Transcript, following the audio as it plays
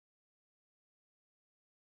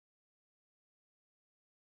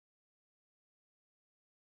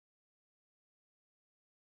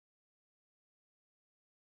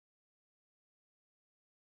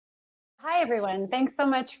Hi, everyone. Thanks so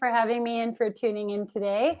much for having me and for tuning in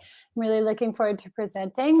today. I'm really looking forward to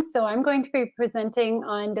presenting. So I'm going to be presenting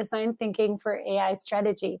on design thinking for AI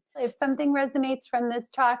strategy. If something resonates from this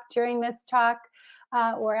talk, during this talk,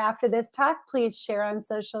 or after this talk, please share on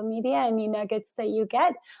social media any nuggets that you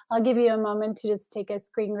get. I'll give you a moment to just take a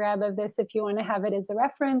screen grab of this if you want to have it as a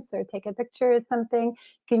reference or take a picture of something.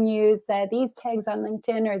 You can use these tags on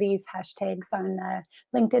LinkedIn or these hashtags on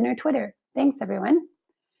LinkedIn or Twitter. Thanks, everyone.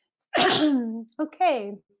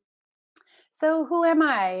 Okay, so who am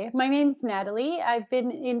I? My name's Nathalie. I've been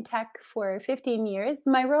in tech for 15 years.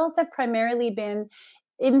 My roles have primarily been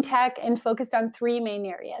in tech and focused on three main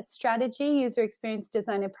areas: strategy, user experience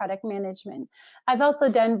design, and product management. I've also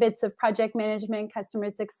done bits of project management, customer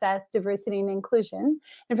success, diversity, and inclusion.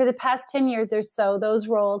 And for the past 10 years or so, those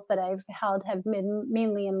roles that I've held have been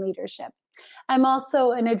mainly in leadership. I'm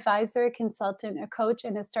also an advisor, a consultant, a coach,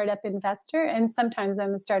 and a startup investor, and sometimes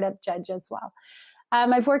I'm a startup judge as well.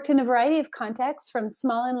 I've worked in a variety of contexts, from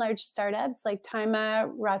small and large startups like Tima,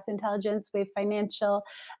 Ross Intelligence, Wave Financial,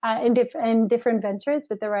 and different ventures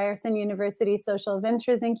with the Ryerson University Social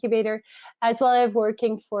Ventures Incubator, as well as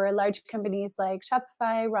working for large companies like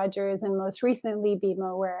Shopify, Rogers, and most recently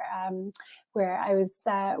BMO, where I was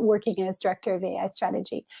working as director of AI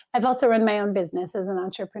strategy. I've also run my own business as an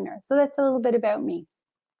entrepreneur. So that's a little bit about me.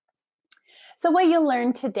 So what you'll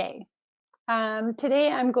learn today.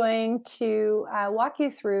 Today I'm going to walk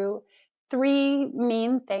you through three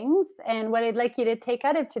main things. And what I'd like you to take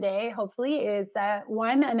out of today, hopefully, is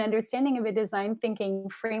one, an understanding of a design thinking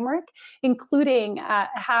framework, including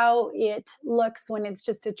how it looks when it's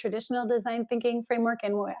just a traditional design thinking framework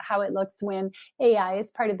and how it looks when AI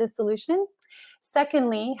is part of the solution.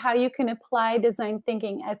 Secondly, how you can apply design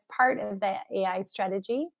thinking as part of the AI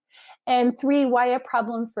strategy. And three, why a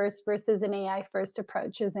problem first versus an AI first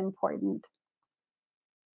approach is important.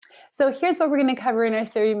 So here's what we're going to cover in our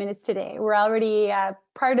 30 minutes today. We're already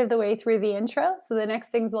part of the way through the intro. So the next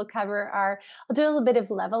things we'll cover are, I'll do a little bit of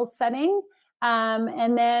level setting.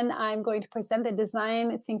 And then I'm going to present the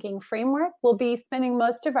design thinking framework. We'll be spending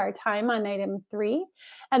most of our time on item 3.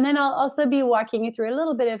 And then I'll also be walking you through a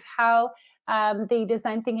little bit of how the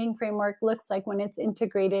design thinking framework looks like when it's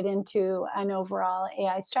integrated into an overall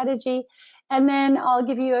AI strategy. And then I'll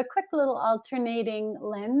give you a quick little alternating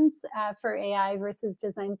lens for AI versus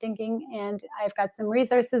design thinking. And I've got some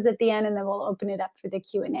resources at the end, and then we'll open it up for the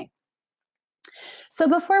Q&A. So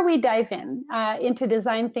before we dive into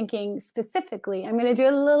design thinking specifically, I'm going to do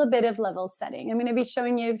a little bit of level setting. I'm going to be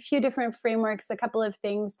showing you a few different frameworks, a couple of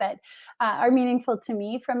things that are meaningful to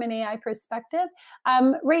me from an AI perspective.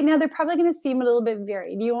 Right now, they're probably going to seem a little bit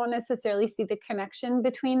varied. You won't necessarily see the connection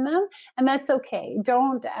between them, and that's okay.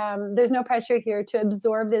 There's no pressure here to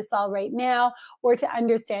absorb this all right now or to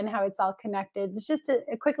understand how it's all connected. It's just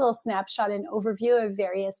a quick little snapshot and overview of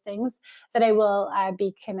various things that I will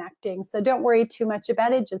be connecting. So don't worry too much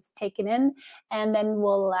about it, just take it in, and then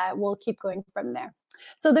we'll keep going from there.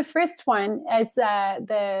 So the first one is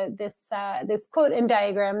this quote and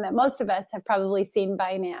diagram that most of us have probably seen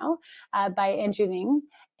by now by Andrew Ng.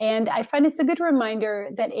 And I find it's a good reminder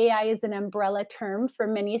that AI is an umbrella term for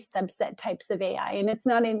many subset types of AI, and it's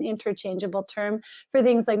not an interchangeable term for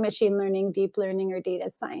things like machine learning, deep learning, or data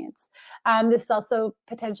science. This is also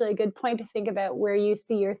potentially a good point to think about where you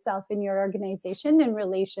see yourself in your organization in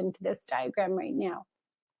relation to this diagram right now.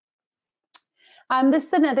 This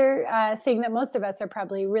is another thing that most of us are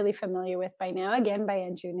probably really familiar with by now, again, by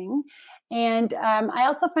Andrew Ng. And I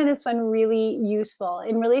also find this one really useful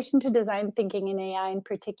in relation to design thinking and AI in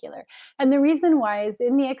particular. And the reason why is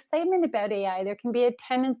in the excitement about AI, there can be a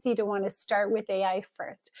tendency to want to start with AI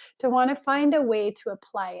first, to want to find a way to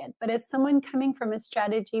apply it. But as someone coming from a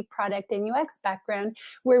strategy, product, and UX background,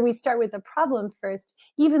 where we start with a problem first,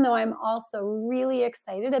 even though I'm also really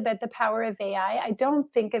excited about the power of AI, I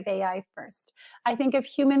don't think of AI first. I think of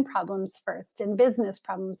human problems first and business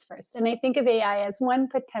problems first. And I think of AI as one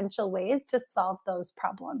potential ways to solve those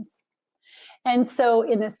problems. And so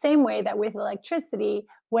in the same way that with electricity,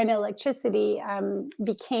 when electricity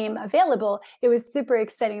became available, it was super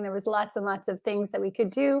exciting. There was lots and lots of things that we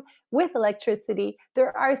could do with electricity.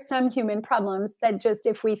 There are some human problems that just,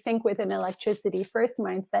 if we think with an electricity first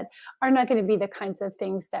mindset, are not going to be the kinds of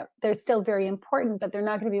things that they're still very important, but they're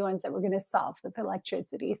not going to be ones that we're going to solve with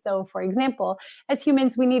electricity. So for example, as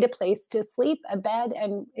humans, we need a place to sleep, a bed,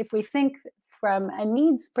 and if we think from a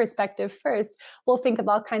needs perspective first, we'll think of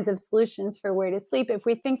all kinds of solutions for where to sleep. If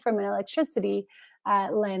we think from an electricity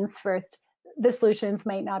lens first, the solutions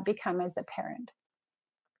might not become as apparent.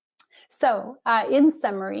 So in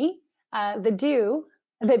summary, the do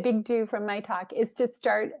the big do from my talk is to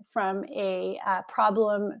start from a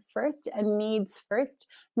problem first, a needs first,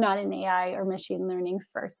 not an AI or machine learning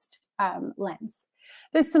first lens.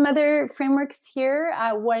 There's some other frameworks here.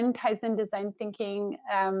 One ties in design thinking,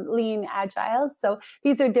 lean, agile. So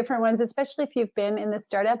these are different ones, especially if you've been in the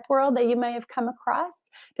startup world that you may have come across.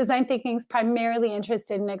 Design thinking is primarily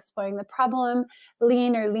interested in exploring the problem.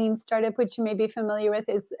 Lean or lean startup, which you may be familiar with,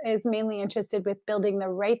 is mainly interested with building the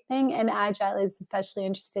right thing. And agile is especially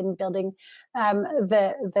interested in building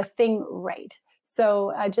the thing right.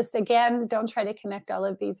 So just again, don't try to connect all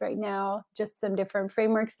of these right now, just some different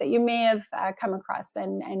frameworks that you may have come across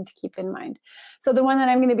and keep in mind. So the one that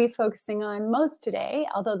I'm going to be focusing on most today,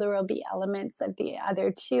 although there will be elements of the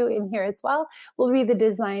other two in here as well, will be the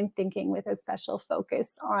design thinking with a special focus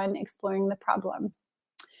on exploring the problem.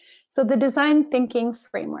 So the design thinking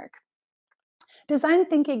framework. Design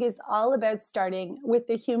thinking is all about starting with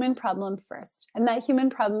the human problem first. And that human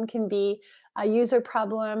problem can be a user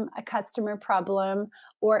problem, a customer problem,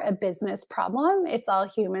 or a business problem. It's all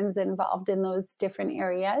humans involved in those different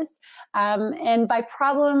areas. And by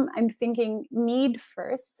problem, I'm thinking need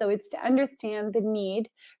first. So it's to understand the need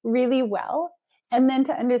really well, and then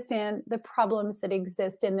to understand the problems that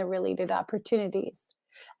exist in the related opportunities.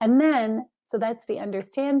 And then, so that's the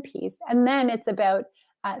understand piece. And then it's about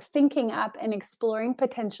thinking up and exploring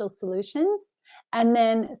potential solutions. And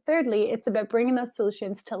then thirdly, it's about bringing those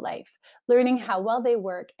solutions to life, learning how well they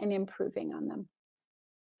work and improving on them.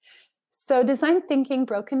 So design thinking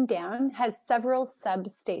broken down has several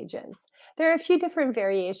sub-stages. There are a few different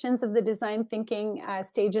variations of the design thinking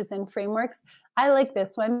stages and frameworks. I like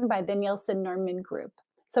this one by the Nielsen-Norman Group.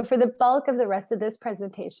 So for the bulk of the rest of this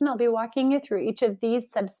presentation, I'll be walking you through each of these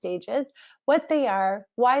sub-stages, what they are,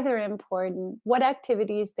 why they're important, what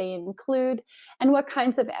activities they include, and what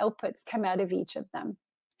kinds of outputs come out of each of them.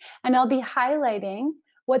 And I'll be highlighting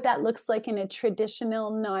what that looks like in a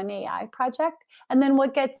traditional non-AI project, and then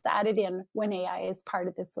what gets added in when AI is part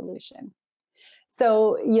of the solution.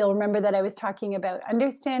 So you'll remember that I was talking about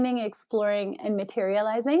understanding, exploring, and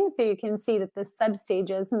materializing. So you can see that the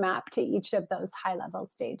sub-stages map to each of those high-level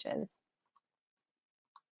stages.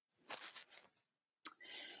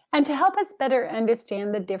 And to help us better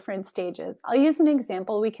understand the different stages, I'll use an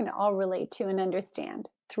example we can all relate to and understand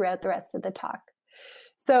throughout the rest of the talk.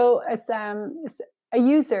 So as a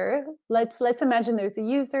user, let's imagine there's a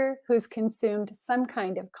user who's consumed some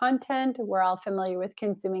kind of content. We're all familiar with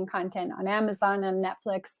consuming content on Amazon and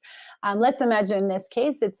Netflix. Let's imagine in this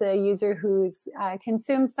case, it's a user who's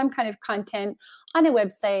consumed some kind of content on a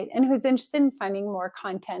website and who's interested in finding more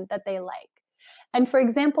content that they like. And for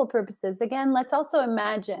example purposes, again, let's also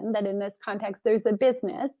imagine that in this context, there's a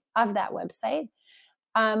business of that website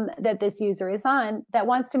that this user is on that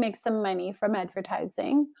wants to make some money from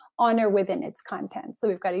advertising on or within its content. So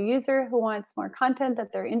we've got a user who wants more content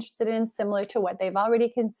that they're interested in, similar to what they've already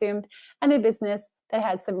consumed, and a business that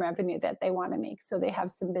has some revenue that they want to make. So they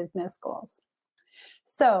have some business goals.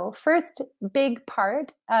 So first big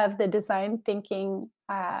part of the design thinking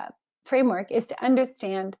framework is to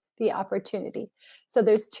understand the opportunity. So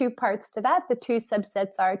there's two parts to that. The two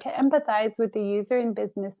subsets are to empathize with the user and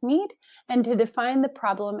business need and to define the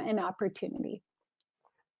problem and opportunity.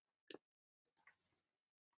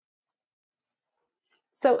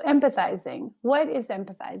 So empathizing, what is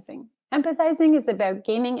empathizing? Empathizing is about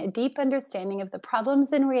gaining a deep understanding of the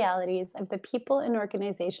problems and realities of the people and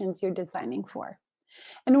organizations you're designing for.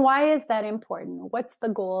 And why is that important? What's the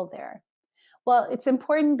goal there? Well, it's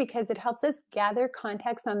important because it helps us gather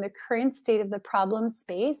context on the current state of the problem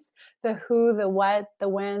space, the who, the what, the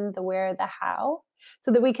when, the where, the how,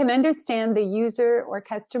 so that we can understand the user or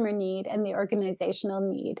customer need and the organizational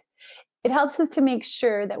need. It helps us to make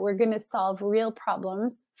sure that we're going to solve real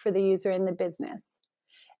problems for the user and the business.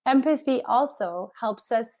 Empathy also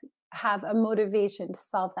helps us have a motivation to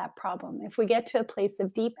solve that problem. If we get to a place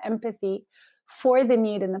of deep empathy for the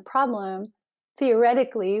need and the problem,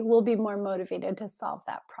 theoretically, we'll be more motivated to solve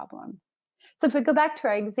that problem. So if we go back to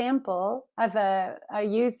our example of a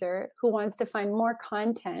user who wants to find more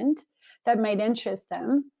content that might interest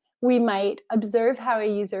them, we might observe how a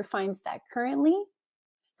user finds that currently,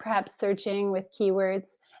 perhaps searching with keywords,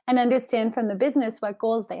 and understand from the business what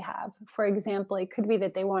goals they have. For example, it could be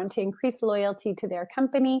that they want to increase loyalty to their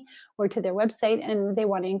company or to their website, and they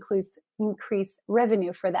want to increase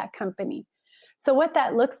revenue for that company. So what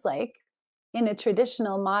that looks like in a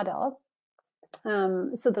traditional model,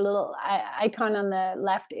 so the little icon on the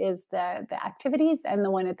left is the activities, and the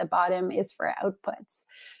one at the bottom is for outputs.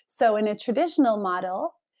 So in a traditional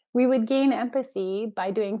model, We would gain empathy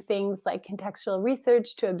by doing things like contextual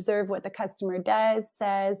research to observe what the customer does,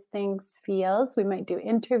 says, thinks, feels. We might do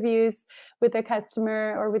interviews with the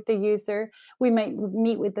customer or with the user. We might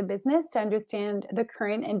meet with the business to understand the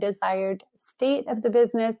current and desired state of the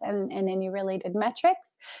business and any related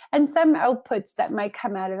metrics. And some outputs that might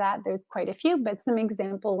come out of that, there's quite a few, but some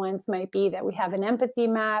example ones might be that we have an empathy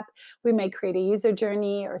map. We might create a user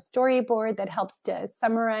journey or storyboard that helps to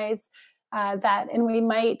summarize that, and we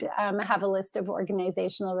might have a list of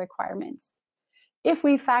organizational requirements. If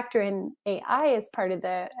we factor in AI as part of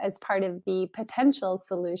the potential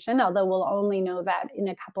solution, although we'll only know that in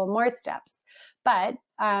a couple more steps, but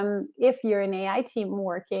if you're an AI team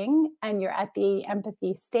working and you're at the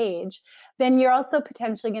empathy stage, then you're also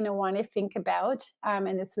potentially going to want to think about,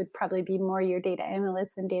 and this would probably be more your data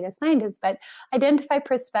analysts and data scientists, but identify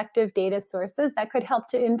prospective data sources that could help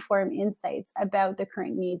to inform insights about the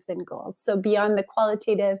current needs and goals. So beyond the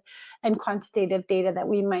qualitative and quantitative data that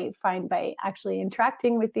we might find by actually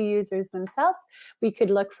interacting with the users themselves, we could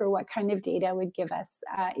look for what kind of data would give us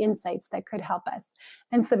insights that could help us.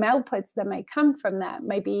 And some outputs that might come from that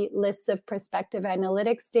might be lists of prospective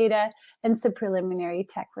analytics data and some preliminary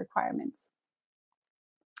tech requirements.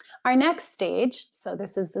 Our next stage, so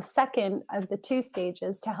this is the second of the two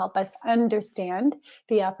stages to help us understand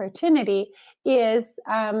the opportunity, is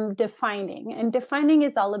defining. And defining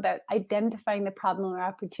is all about identifying the problem or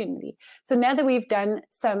opportunity. So now that we've done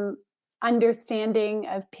some understanding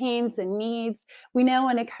of pains and needs, we now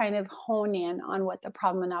want to kind of hone in on what the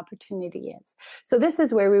problem and opportunity is. So this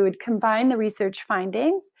is where we would combine the research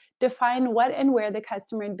findings, define what and where the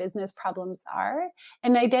customer and business problems are,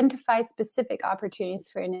 and identify specific opportunities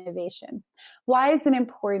for innovation. Why is it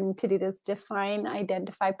important to do this define,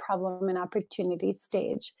 identify, problem, and opportunity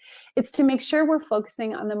stage? It's to make sure we're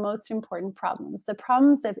focusing on the most important problems, the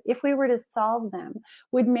problems that if we were to solve them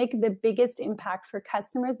would make the biggest impact for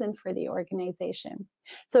customers and for the organization.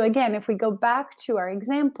 So again, if we go back to our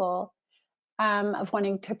example, of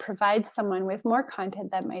wanting to provide someone with more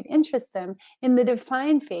content that might interest them, in the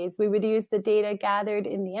define phase, we would use the data gathered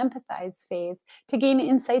in the empathize phase to gain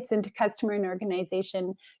insights into customer and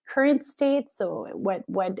organization current state, so what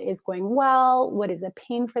is going well, what is a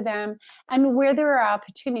pain for them, and where there are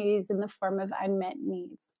opportunities in the form of unmet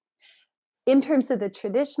needs. In terms of the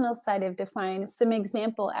traditional side of define, some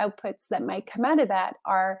example outputs that might come out of that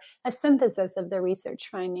are a synthesis of the research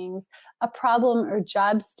findings, a problem or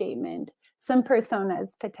job statement, some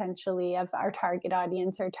personas potentially of our target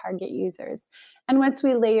audience or target users. And once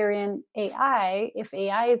we layer in AI, if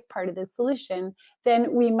AI is part of the solution,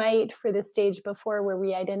 then we might, for the stage before where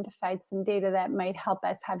we identified some data that might help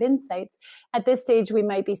us have insights, at this stage we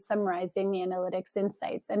might be summarizing the analytics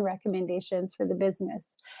insights and recommendations for the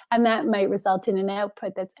business. And that might result in an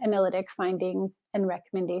output that's analytic findings and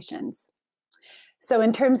recommendations. So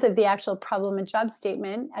in terms of the actual problem and job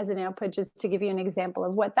statement as an output, just to give you an example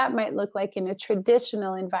of what that might look like in a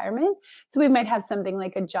traditional environment. So we might have something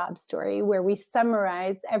like a job story where we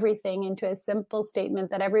summarize everything into a simple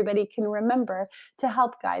statement that everybody can remember to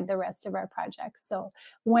help guide the rest of our projects. So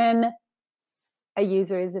when a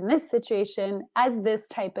user is in this situation, as this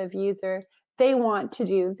type of user, they want to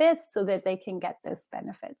do this so that they can get this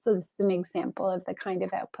benefit. So this is an example of the kind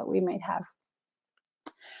of output we might have.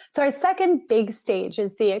 So our second big stage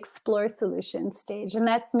is the explore solution stage, and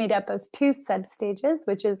that's made up of two sub-stages,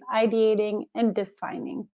 which is ideating and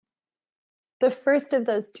defining. The first of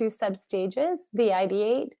those two sub-stages, the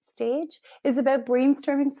ideate stage, is about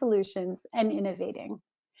brainstorming solutions and innovating.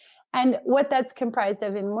 And what that's comprised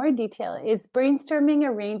of in more detail is brainstorming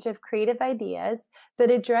a range of creative ideas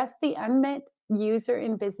that address the unmet user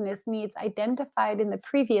and business needs identified in the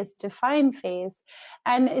previous define phase.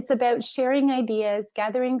 And it's about sharing ideas,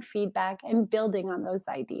 gathering feedback, and building on those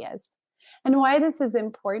ideas. And why this is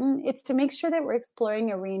important, it's to make sure that we're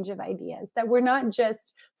exploring a range of ideas, that we're not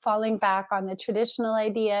just falling back on the traditional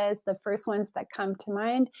ideas, the first ones that come to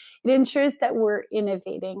mind. It ensures that we're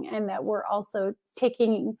innovating and that we're also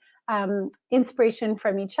taking inspiration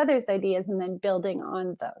from each other's ideas and then building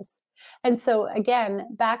on those. And so again,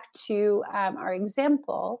 back to our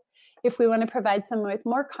example, if we want to provide someone with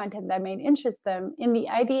more content that might interest them, in the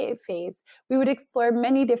ideate phase, we would explore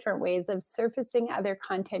many different ways of surfacing other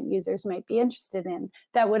content users might be interested in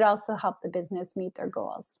that would also help the business meet their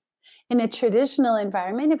goals. In a traditional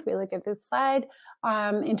environment, if we look at this slide,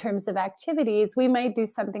 in terms of activities, we might do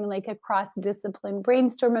something like a cross-discipline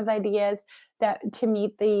brainstorm of ideas that to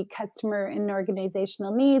meet the customer and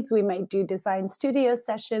organizational needs. We might do design studio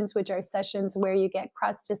sessions, which are sessions where you get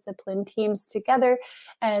cross-discipline teams together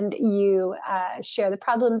and you share the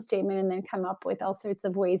problem statement and then come up with all sorts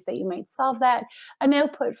of ways that you might solve that. An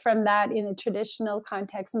output from that in a traditional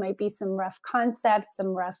context might be some rough concepts, some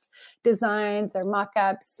rough designs or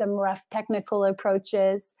mock-ups, some rough technical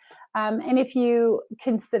approaches. And if you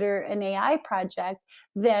consider an AI project,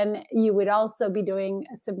 then you would also be doing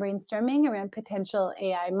some brainstorming around potential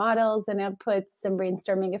AI models and outputs, some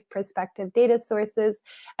brainstorming of prospective data sources.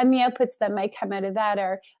 And the outputs that might come out of that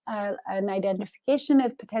are an identification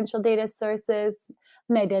of potential data sources,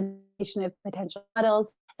 an identification of potential models,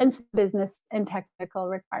 and some business and technical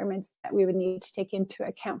requirements that we would need to take into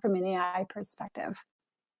account from an AI perspective.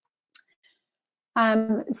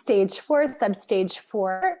 Stage 4, substage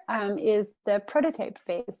 4, is the prototype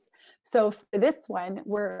phase. So for this one,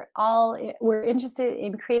 we're interested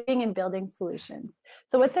in creating and building solutions.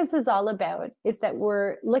 So what this is all about is that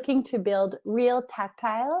we're looking to build real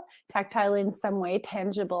tactile in some way,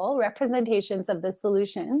 tangible representations of the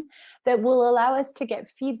solution that will allow us to get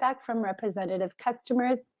feedback from representative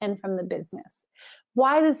customers and from the business.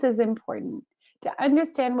 Why this is important? To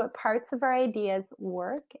understand what parts of our ideas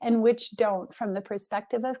work and which don't from the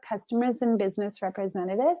perspective of customers and business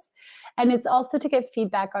representatives. And it's also to get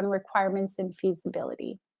feedback on requirements and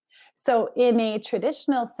feasibility. So in a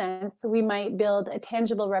traditional sense, we might build a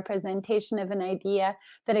tangible representation of an idea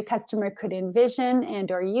that a customer could envision and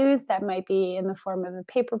or use. That might be in the form of a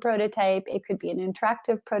paper prototype. It could be an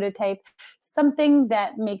interactive prototype, something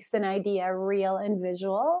that makes an idea real and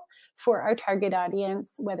visual for our target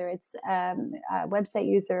audience, whether it's a website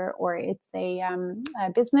user or it's a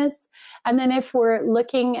business. And then if we're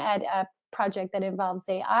looking at a project that involves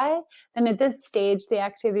AI, then at this stage, the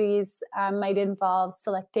activities might involve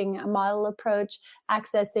selecting a model approach,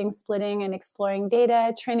 accessing, splitting, and exploring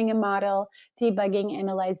data, training a model, debugging,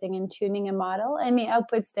 analyzing, and tuning a model. And the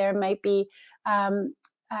outputs there might be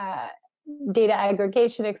data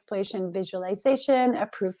aggregation, exploration, visualization, a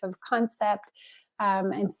proof of concept.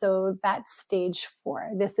 And so that's stage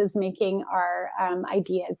 4. This is making our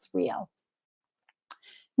ideas real.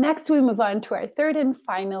 Next, we move on to our third and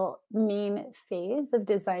final main phase of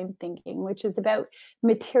design thinking, which is about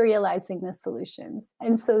materializing the solutions.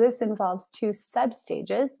 And so this involves 2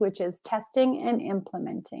 sub-stages, which is testing and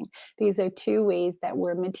implementing. These are 2 ways that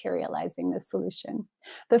we're materializing the solution.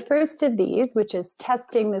 The first of these, which is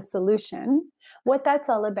testing the solution, what that's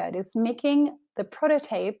all about is making the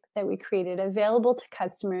prototype that we created available to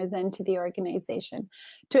customers and to the organization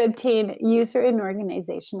to obtain user and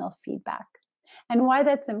organizational feedback. And why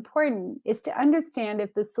that's important is to understand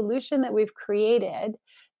if the solution that we've created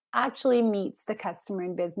actually meets the customer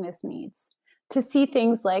and business needs. To see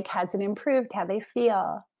things like, has it improved how they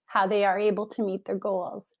feel, how they are able to meet their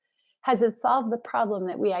goals? Has it solved the problem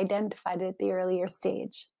that we identified at the earlier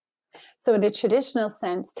stage? So in a traditional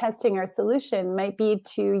sense, testing our solution might be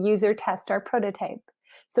to user test our prototype.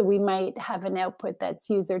 So we might have an output that's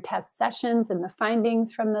user test sessions and the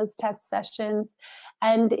findings from those test sessions.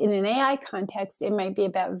 And in an AI context, it might be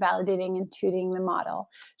about validating and tuning the model,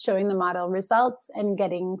 showing the model results and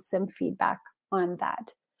getting some feedback on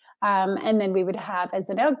that. And then we would have as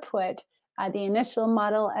an output, the initial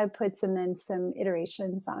model outputs and then some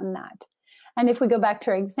iterations on that. And if we go back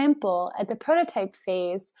to our example, at the prototype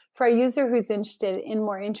phase, for a user who's interested in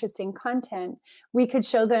more interesting content, we could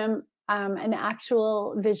show them an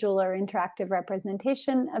actual visual or interactive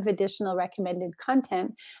representation of additional recommended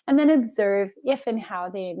content, and then observe if and how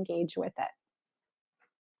they engage with it.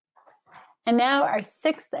 And now our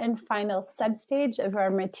 6th and final substage of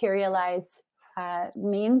our materialize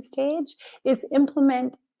main stage is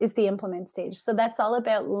the implement stage. So that's all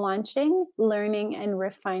about launching, learning, and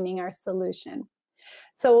refining our solution.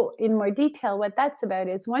 So in more detail, what that's about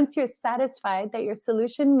is once you're satisfied that your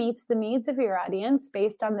solution meets the needs of your audience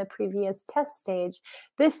based on the previous test stage,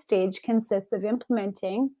 this stage consists of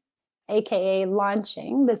implementing, aka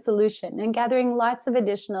launching, the solution and gathering lots of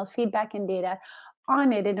additional feedback and data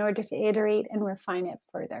on it in order to iterate and refine it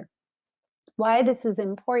further. Why this is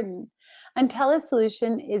important: until a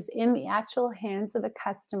solution is in the actual hands of a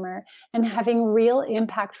customer and having real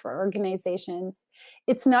impact for organizations,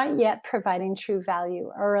 it's not yet providing true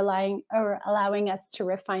value or allowing us to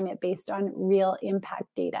refine it based on real impact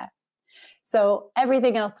data. So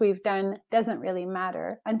everything else we've done doesn't really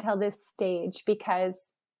matter until this stage,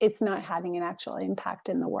 because it's not having an actual impact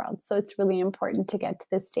in the world. So it's really important to get to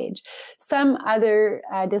this stage. Some other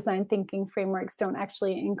design thinking frameworks don't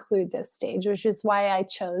actually include this stage, which is why I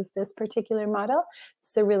chose this particular model.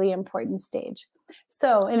 It's a really important stage.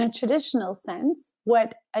 So in a traditional sense,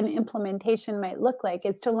 what an implementation might look like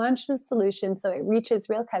is to launch the solution so it reaches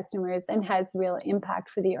real customers and has real impact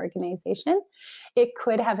for the organization. It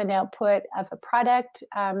could have an output of a product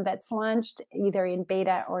that's launched either in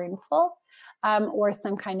beta or in full, or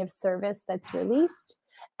some kind of service that's released.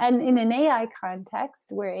 And in an AI context,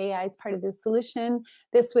 where AI is part of the solution,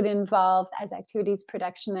 this would involve, as activities,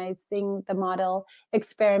 productionizing the model,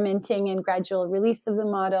 experimenting and gradual release of the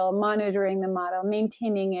model, monitoring the model,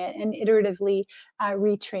 maintaining it, and iteratively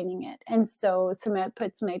retraining it. And so some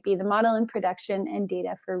outputs might be the model in production and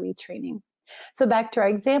data for retraining. So back to our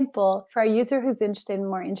example, for our user who's interested in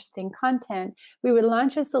more interesting content, we would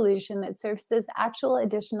launch a solution that surfaces actual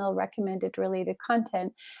additional recommended related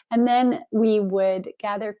content, and then we would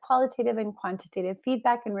gather qualitative and quantitative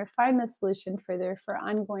feedback and refine the solution further for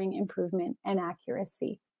ongoing improvement and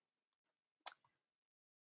accuracy.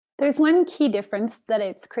 There's one key difference that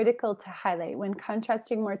it's critical to highlight when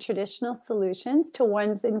contrasting more traditional solutions to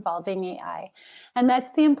ones involving AI, and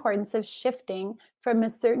that's the importance of shifting from a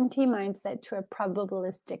certainty mindset to a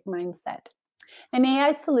probabilistic mindset. An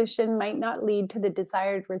AI solution might not lead to the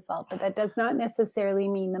desired result, but that does not necessarily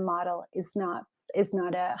mean the model is not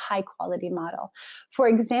a high quality model. For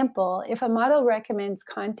example, if a model recommends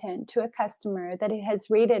content to a customer that it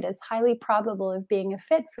has rated as highly probable of being a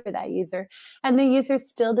fit for that user, and the user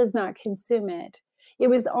still does not consume it, it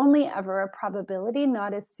was only ever a probability,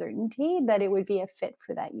 not a certainty, that it would be a fit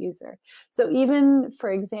for that user. So even, for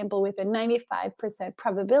example, with a 95%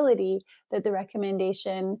 probability that the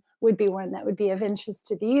recommendation would be one that would be of interest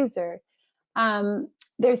to the user,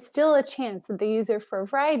 there's still a chance that the user, for a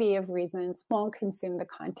variety of reasons, won't consume the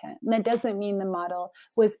content. And that doesn't mean the model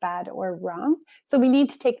was bad or wrong. So we need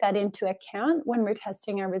to take that into account when we're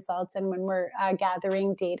testing our results and when we're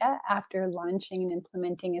gathering data after launching and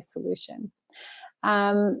implementing a solution.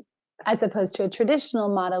 As opposed to a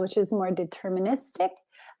traditional model, which is more deterministic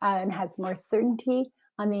and has more certainty.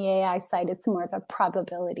 On the AI side, it's more of a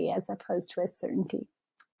probability as opposed to a certainty.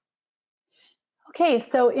 Okay,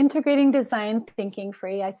 so integrating design thinking for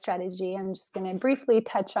AI strategy. I'm just going to briefly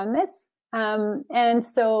touch on this. And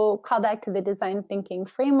so call back to the design thinking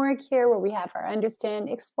framework here, where we have our understand,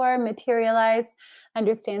 explore, materialize.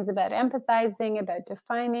 Understands about empathizing, about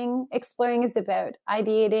defining. Exploring is about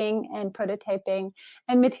ideating and prototyping.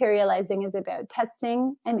 And materializing is about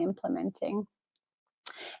testing and implementing.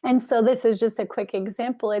 And so this is just a quick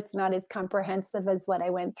example. It's not as comprehensive as what I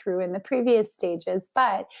went through in the previous stages.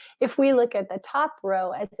 But if we look at the top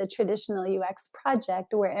row as a traditional UX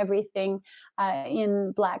project where everything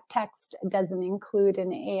in black text doesn't include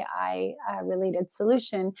an AI related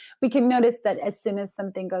solution, we can notice that as soon as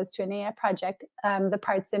something goes to an AI project, the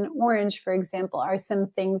parts in orange, for example, are some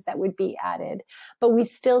things that would be added. But we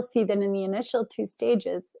still see that in the initial two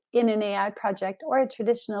stages, in an AI project or a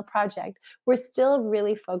traditional project, we're still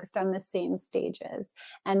really focused on the same stages.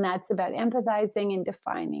 And that's about empathizing and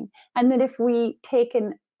defining. And that if we take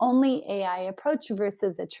an only AI approach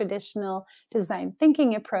versus a traditional design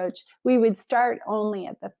thinking approach, we would start only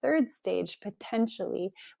at the third stage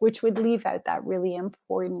potentially, which would leave out that really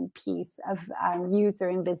important piece of user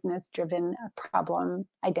and business driven problem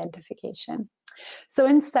identification. So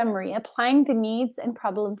in summary, applying the needs and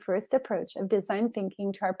problem first approach of design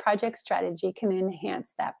thinking to our project strategy can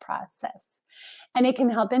enhance that process. And it can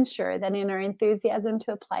help ensure that in our enthusiasm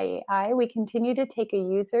to apply AI, we continue to take a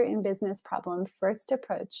user and business problem first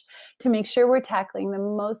approach to make sure we're tackling the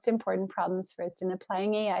most important problems first and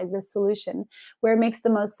applying AI as a solution where it makes the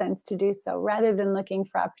most sense to do so, rather than looking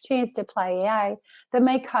for opportunities to apply AI that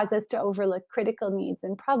might cause us to overlook critical needs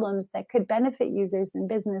and problems that could benefit users and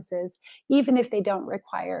businesses, even if they don't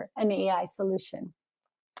require an AI solution.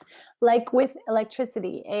 Like with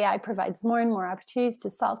electricity, AI provides more and more opportunities to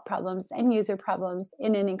solve problems and user problems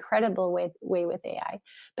in an incredible way with AI,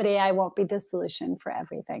 but AI won't be the solution for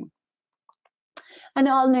everything. An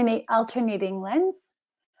alternating lens.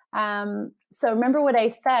 So remember what I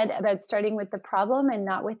said about starting with the problem and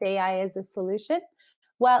not with AI as a solution?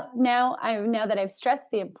 Well, now that I've stressed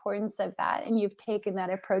the importance of that and you've taken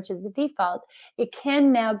that approach as a default, it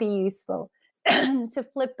can now be useful to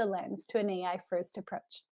flip the lens to an AI first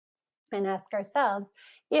approach. and ask ourselves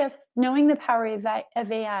if, knowing the power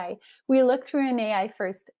of AI, we look through an AI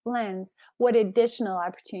first lens, what additional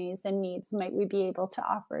opportunities and needs might we be able to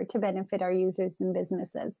offer to benefit our users and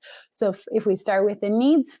businesses? So, if we start with the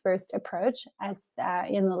needs first approach, as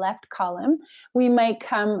in the left column, we might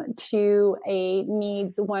come to a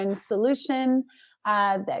needs one solution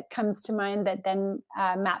that comes to mind that then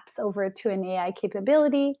maps over to an AI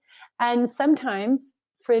capability. And sometimes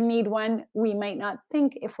for need one, we might not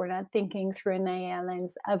think, if we're not thinking through an AI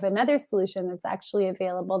lens, of another solution that's actually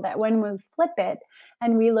available, that when we flip it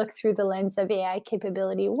and we look through the lens of AI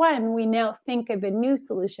capability one, we now think of a new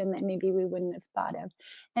solution that maybe we wouldn't have thought of,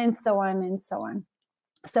 and so on and so on.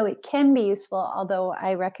 So it can be useful, although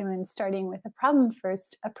I recommend starting with a problem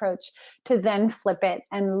first approach to then flip it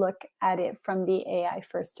and look at it from the AI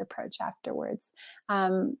first approach afterwards.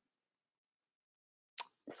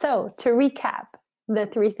 So to recap, the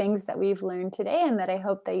three things that we've learned today and that I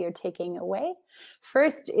hope that you're taking away.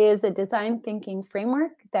 First is a design thinking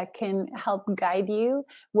framework that can help guide you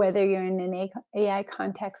whether you're in an AI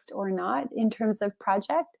context or not in terms of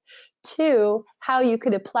project. Two, how you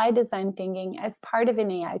could apply design thinking as part of an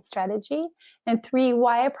AI strategy. And three,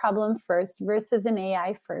 why a problem first versus an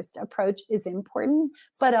AI first approach is important,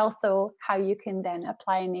 but also how you can then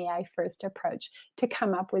apply an AI first approach to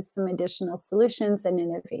come up with some additional solutions and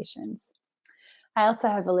innovations. I also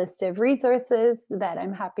have a list of resources that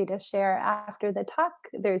I'm happy to share after the talk.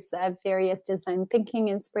 There's various design thinking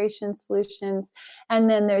inspiration solutions, and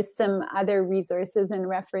then there's some other resources and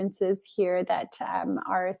references here that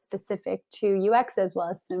are specific to UX, as well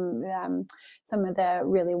as some of the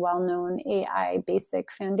really well-known AI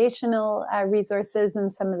basic foundational resources,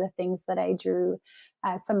 and some of the things that I drew,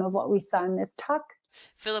 some of what we saw in this talk.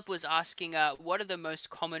 Philip was asking, what are the most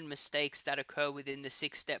common mistakes that occur within the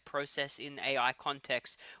six-step process in AI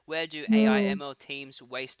context? Where do AI Hmm. ML teams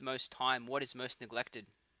waste most time? What is most neglected?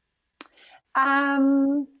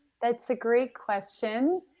 Um, that's a great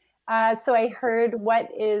question. So I heard what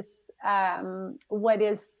is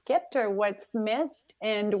skipped or what's missed,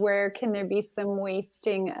 and where can there be some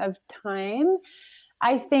wasting of time.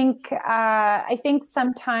 I think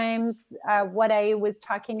sometimes what I was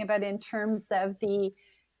talking about in terms of the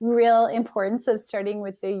real importance of starting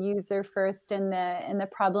with the user first and the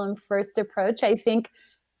problem first approach. I think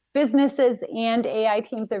businesses and AI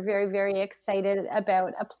teams are very, very excited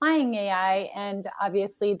about applying AI. And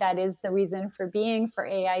obviously, that is the reason for being for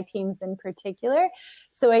AI teams in particular.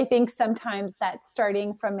 So I think sometimes that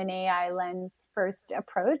starting from an AI lens first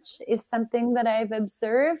approach is something that I've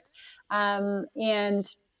observed. And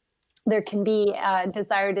there can be a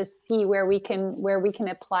desire to see where we can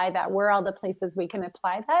apply that, where are all the places we can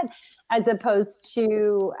apply that, as opposed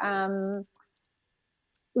to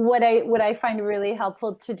what I find really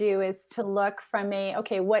helpful to do is to look from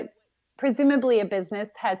what presumably a business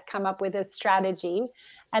has come up with a strategy,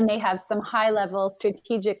 and they have some high level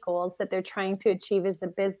strategic goals that they're trying to achieve as a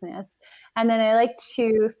business. And then I like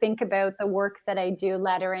to think about the work that I do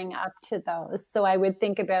laddering up to those. So I would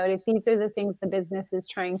think about if these are the things the business is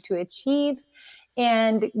trying to achieve,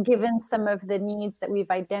 and given some of the needs that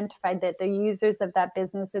we've identified that the users of that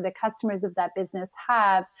business or the customers of that business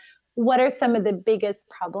have, what are some of the biggest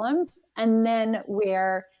problems? And then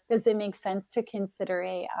where does it make sense to consider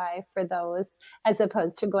AI for those, as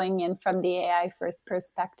opposed to going in from the AI first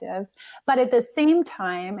perspective? But at the same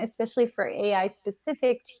time, especially for AI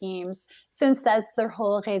specific teams, since that's their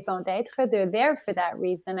whole raison d'etre, they're there for that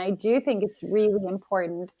reason. I do think it's really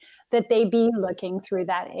important that they be looking through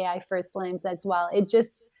that AI first lens as well.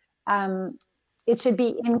 It should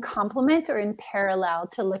be in complement or in parallel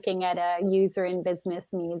to looking at a user and business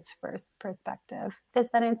needs first perspective. Does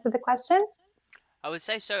that answer the question? I would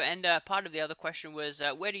say so. And part of the other question was,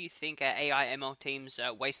 where do you think AI ML teams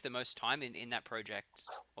waste the most time in that project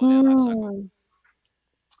or their life cycle?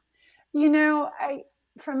 Hmm. You know,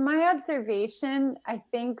 from my observation, I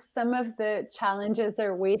think some of the challenges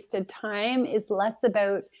or wasted time is less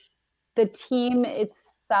about the team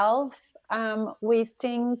itself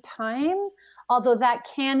wasting time, although that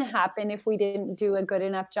can happen if we didn't do a good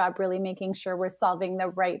enough job really making sure we're solving the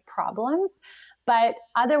right problems. But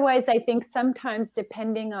otherwise, I think sometimes,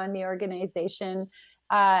 depending on the organization,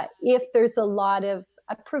 if there's a lot of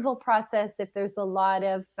approval process, if there's a lot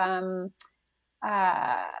of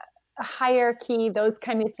uh, hierarchy, those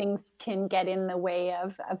kind of things can get in the way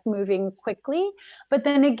of moving quickly. But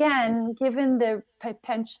then again, given the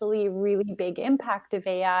potentially really big impact of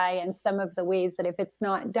AI and some of the ways that if it's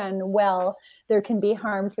not done well, there can be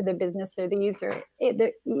harm for the business or the user.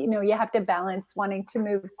 You have to balance wanting to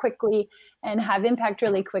move quickly and have impact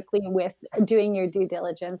really quickly with doing your due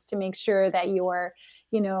diligence to make sure that you're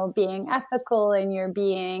being ethical and you're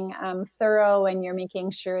being thorough, and you're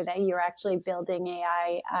making sure that you're actually building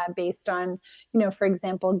AI based on, for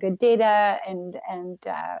example, good data and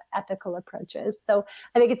ethical approaches. So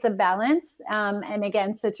I think it's a balance. And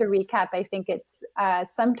again, so to recap, I think it's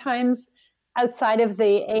sometimes outside of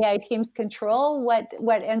the AI team's control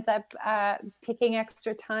what ends up taking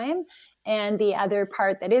extra time. And the other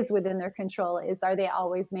part that is within their control is, are they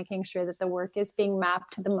always making sure that the work is being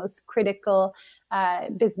mapped to the most critical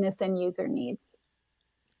business and user needs?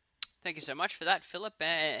 Thank you so much for that, Philip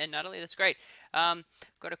and Natalie. That's great. Got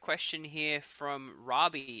a question here from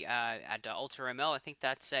Robbie at UltraML. I think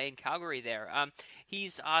that's in Calgary there.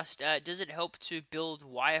 He's asked, does it help to build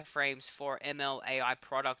wireframes for ML AI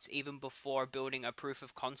products even before building a proof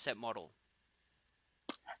of concept model?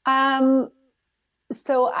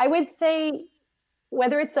 So I would say,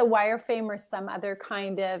 whether it's a wireframe or some other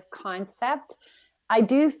kind of concept, I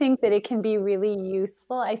do think that it can be really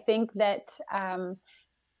useful. I think that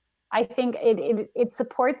it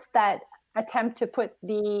supports that attempt to put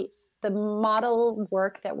the model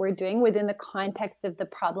work that we're doing within the context of the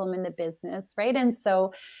problem in the business, right? And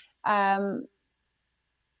so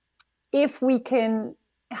if we can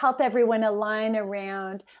help everyone align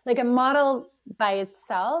around, like, a model by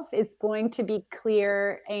itself is going to be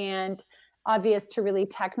clear and obvious to really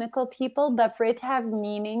technical people, but for it to have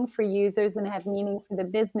meaning for users and have meaning for the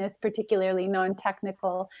business, particularly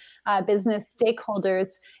non-technical business stakeholders,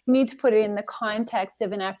 you need to put it in the context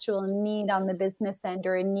of an actual need on the business end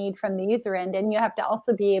or a need from the user end. And you have to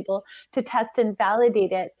also be able to test and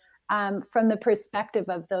validate it from the perspective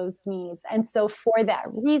of those needs. And so for that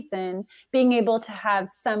reason, being able to have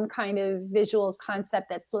some kind of visual concept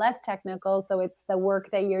that's less technical, so it's the work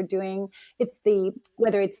that you're doing,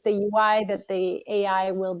 whether it's the UI that the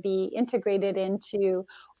AI will be integrated into,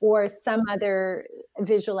 or some other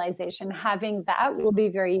visualization, having that will be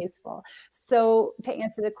very useful. So to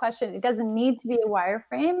answer the question, it doesn't need to be a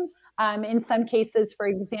wireframe. In some cases, for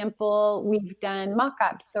example, we've done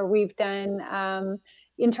mock-ups, or we've done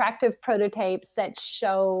interactive prototypes that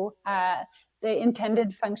show the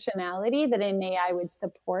intended functionality that an AI would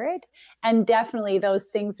support. And definitely those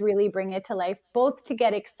things really bring it to life, both to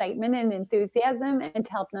get excitement and enthusiasm and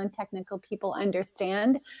to help non-technical people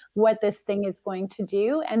understand what this thing is going to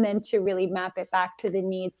do, and then to really map it back to the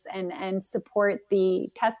needs and support the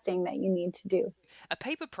testing that you need to do. A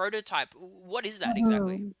paper prototype, what is that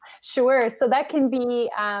exactly? Sure. So that can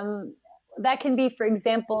be, for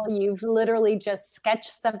example, you've literally just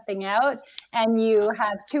sketched something out and you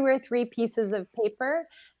have 2 or 3 pieces of paper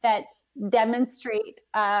that demonstrate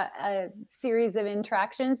a series of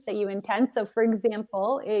interactions that you intend. So for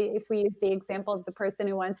example, if we use the example of the person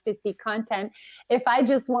who wants to see content, if I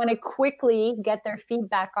just want to quickly get their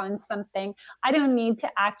feedback on something, I don't need to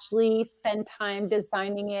actually spend time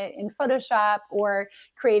designing it in Photoshop or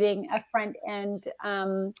creating a front-end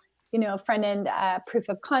proof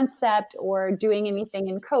of concept or doing anything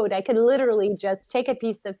in code. I could literally just take a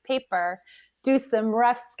piece of paper, do some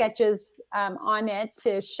rough sketches on it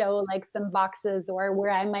to show like some boxes or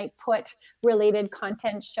where I might put related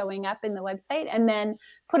content showing up in the website, and then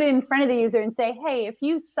put it in front of the user and say, hey, if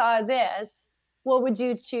you saw this, what would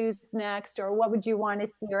you choose next? Or what would you want to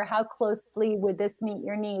see? Or how closely would this meet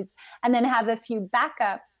your needs? And then have a few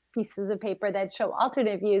backup pieces of paper that show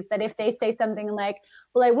alternate views, that if they say something like,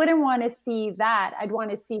 well, I wouldn't want to see that, I'd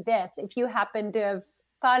want to see this. If you happen to have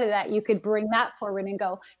thought of that, you could bring that forward and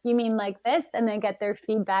go, you mean like this? And then get their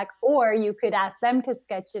feedback. Or you could ask them to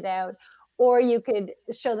sketch it out, or you could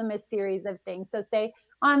show them a series of things. So say,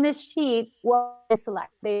 on this sheet, what to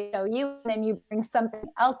select, they show you, and then you bring something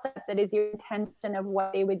else up that is your intention of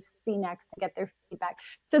what they would see next to get their feedback.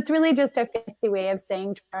 So it's really just a fancy way of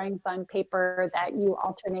saying drawings on paper that you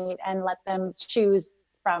alternate and let them choose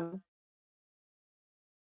from.